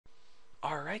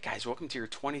Alright guys, welcome to your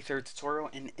 23rd tutorial,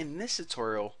 and in this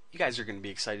tutorial you guys are going to be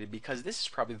excited because this is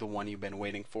probably the one you've been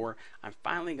waiting for. I'm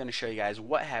finally going to show you guys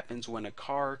what happens when a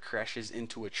car crashes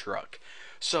into a truck.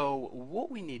 So what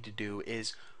we need to do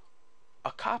is,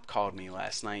 a cop called me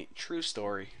last night. True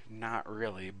story, not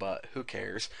really, but who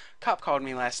cares. Cop called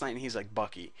me last night and he's like,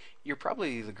 Bucky, you're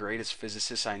probably the greatest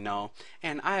physicist I know,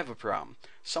 and I have a problem.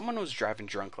 Someone was driving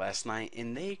drunk last night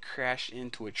and they crashed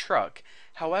into a truck.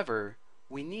 However,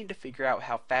 we need to figure out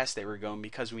how fast they were going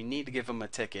because we need to give them a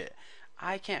ticket.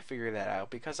 I can't figure that out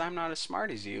because I'm not as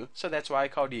smart as you, so that's why I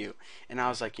called you. And I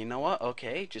was like, you know what,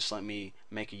 okay, just let me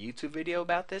make a YouTube video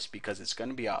about this because it's going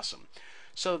to be awesome.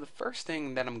 So the first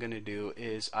thing that I'm going to do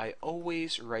is I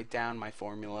always write down my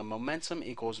formula. Momentum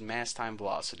equals mass times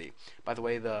velocity. By the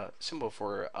way, the symbol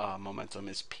for momentum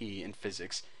is P in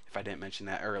physics, if I didn't mention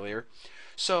that earlier.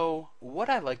 So what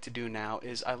I like to do now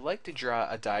is I like to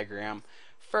draw a diagram.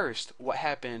 First, what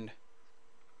happened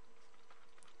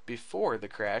before the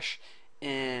crash,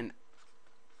 and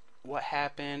what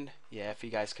happened, yeah, if you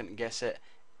guys couldn't guess it,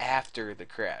 after the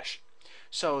crash.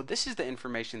 So this is the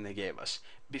information they gave us.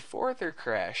 Before their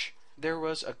crash, there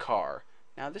was a car.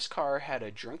 Now this car had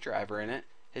a drunk driver in it.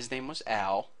 His name was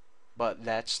Al, but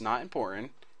that's not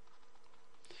important.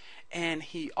 And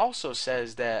he also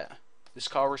says that this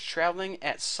car was traveling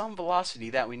at some velocity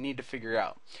that we need to figure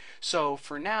out. So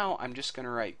for now, I'm just going to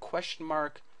write question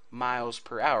mark miles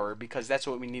per hour because that's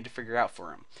what we need to figure out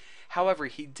for him. However,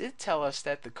 he did tell us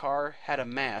that the car had a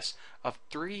mass of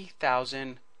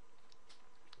 3,000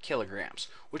 kilograms,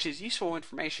 which is useful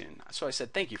information. So I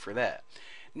said thank you for that.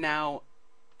 Now,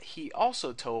 he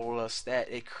also told us that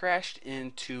it crashed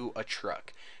into a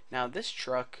truck. Now, this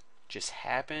truck just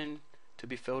happened to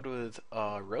be filled with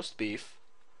roast beef.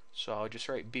 So I'll just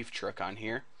write beef truck on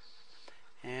here,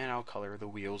 and I'll color the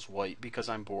wheels white because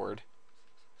I'm bored.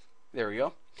 There we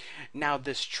go. Now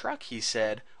this truck, he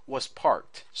said, was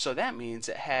parked, so that means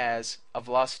it has a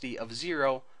velocity of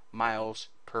 0 miles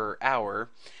per hour,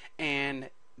 and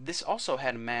this also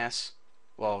had a mass,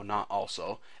 well, not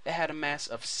also, it had a mass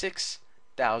of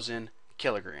 6,000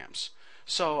 kilograms.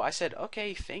 So I said,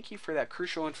 okay, thank you for that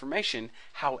crucial information.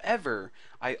 However,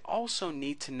 I also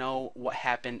need to know what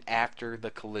happened after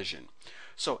the collision.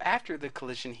 So after the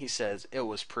collision, he says it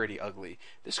was pretty ugly.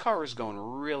 This car was going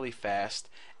really fast,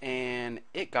 and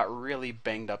it got really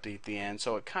banged up at the end.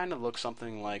 So it kind of looks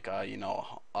something like, an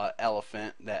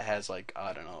elephant that has like,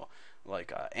 I don't know,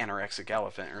 like an anorexic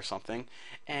elephant or something.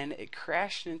 And it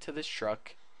crashed into this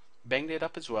truck, banged it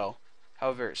up as well.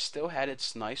 However, it still had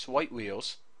its nice white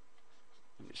wheels.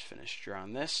 Let me just finish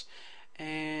drawing this,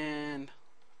 and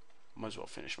might as well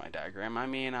finish my diagram. I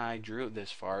mean, I drew it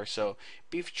this far. So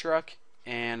beef truck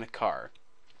and car.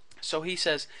 So he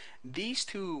says these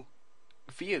two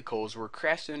vehicles were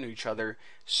crashed into each other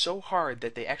so hard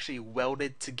that they actually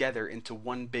welded together into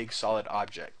one big solid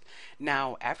object.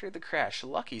 Now, after the crash,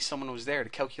 lucky someone was there to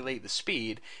calculate the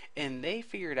speed, and they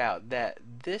figured out that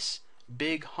this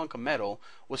big hunk of metal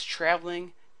was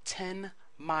traveling 10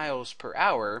 miles per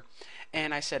hour.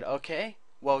 And I said, okay,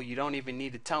 well, you don't even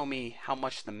need to tell me how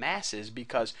much the mass is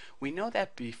because we know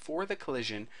that before the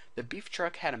collision, the beef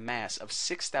truck had a mass of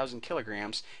 6,000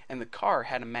 kilograms and the car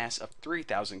had a mass of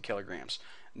 3,000 kilograms.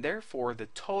 Therefore, the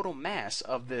total mass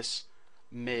of this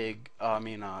big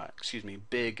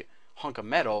hunk of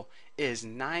metal is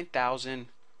 9,000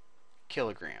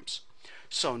 kilograms.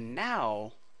 So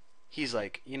now he's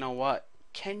like, you know what?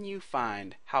 Can you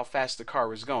find how fast the car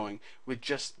was going with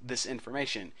just this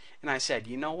information? And I said,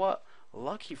 you know what?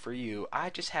 Lucky for you, I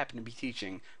just happen to be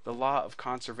teaching the law of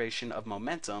conservation of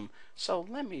momentum, so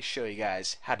let me show you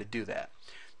guys how to do that.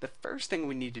 The first thing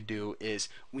we need to do is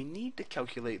we need to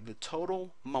calculate the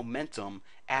total momentum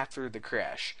after the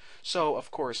crash. So,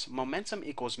 of course, momentum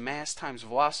equals mass times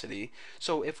velocity.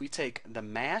 So if we take the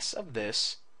mass of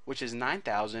this, which is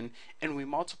 9,000, and we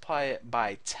multiply it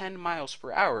by 10 miles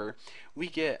per hour, we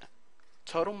get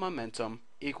total momentum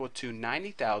equal to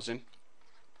 90,000,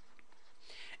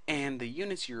 and the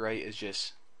units you write is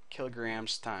just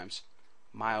kilograms times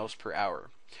miles per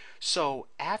hour. So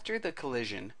after the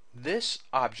collision, this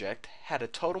object had a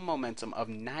total momentum of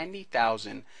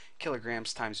 90,000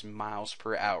 kilograms times miles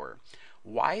per hour.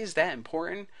 Why is that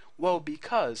important? Well,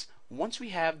 because once we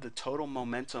have the total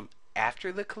momentum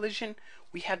after the collision,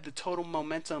 we have the total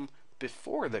momentum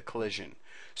before the collision.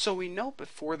 So we know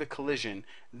before the collision,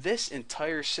 this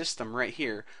entire system right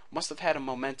here must have had a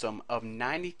momentum of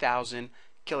 90,000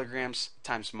 kilograms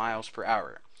times miles per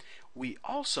hour. We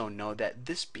also know that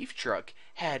this beef truck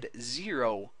had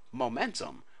 0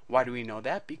 momentum. Why do we know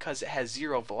that? Because it has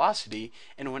 0 velocity,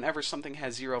 and whenever something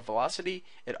has 0 velocity,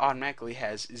 it automatically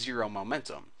has 0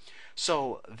 momentum.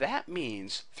 So that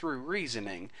means, through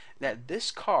reasoning, that this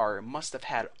car must have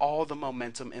had all the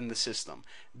momentum in the system.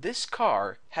 This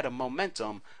car had a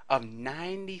momentum of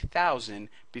 90,000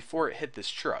 before it hit this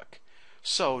truck.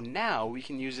 So now we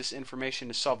can use this information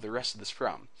to solve the rest of this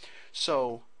problem.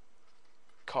 So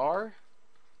car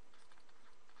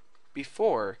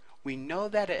before, we know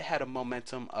that it had a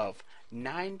momentum of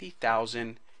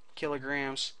 90,000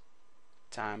 kilograms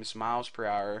times miles per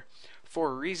hour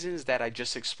for reasons that I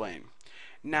just explained.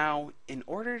 Now, in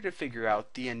order to figure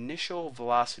out the initial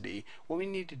velocity, what we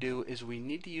need to do is we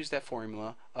need to use that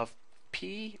formula of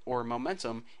P, or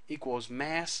momentum, equals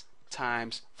mass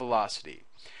times velocity.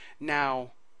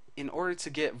 Now, in order to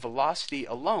get velocity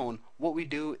alone, what we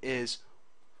do is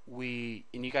and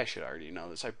you guys should already know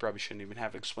this, I probably shouldn't even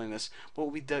have explained this,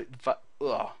 but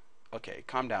okay,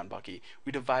 calm down, Bucky.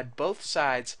 We divide both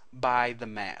sides by the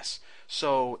mass.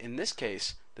 So in this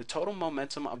case, the total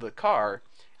momentum of the car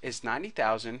is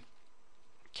 90,000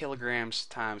 kilograms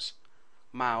times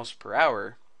miles per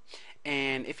hour.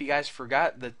 And if you guys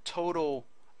forgot, the total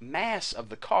mass of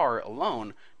the car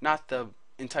alone, not the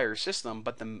entire system,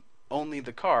 but only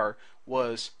the car,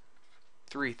 was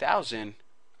 3,000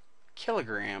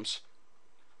 kilograms.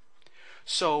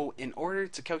 So in order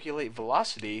to calculate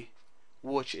velocity,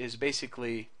 which is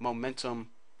basically momentum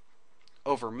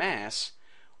over mass,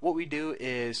 what we do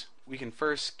is we can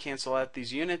first cancel out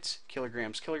these units,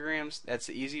 kilograms, kilograms, that's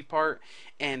the easy part,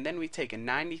 and then we take a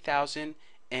 90,000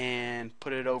 and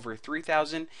put it over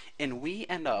 3,000, and we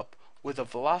end up with a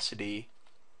velocity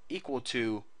equal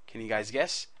to, can you guys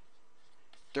guess?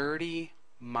 30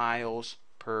 miles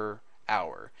per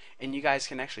hour. And you guys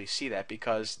can actually see that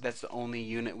because that's the only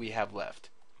unit we have left.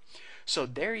 So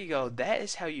there you go. That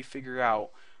is how you figure out,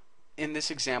 in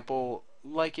this example,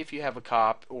 like if you have a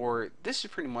cop, or this is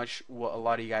pretty much what a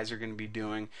lot of you guys are going to be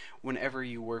doing whenever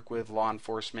you work with law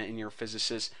enforcement and your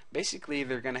physicists. Basically,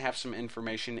 they're going to have some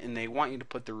information and they want you to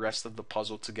put the rest of the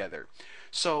puzzle together.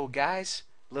 So guys,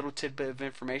 little tidbit of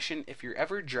information: if you're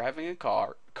ever driving a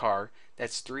car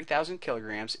that's 3,000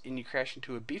 kilograms and you crash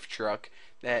into a beef truck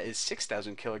that is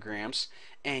 6,000 kilograms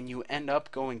and you end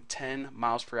up going 10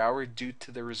 miles per hour due to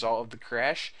the result of the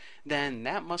crash, then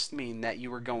that must mean that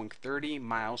you were going 30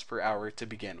 miles per hour to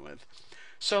begin with.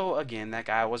 So again, that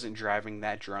guy wasn't driving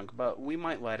that drunk, but we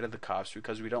might lie to the cops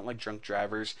because we don't like drunk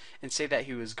drivers and say that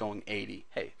he was going 80.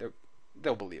 Hey,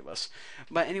 they'll believe us.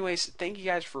 But anyways, thank you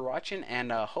guys for watching,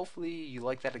 and hopefully you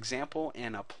like that example,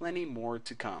 and plenty more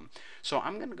to come. So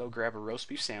I'm gonna go grab a roast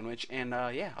beef sandwich, and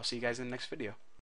yeah, I'll see you guys in the next video.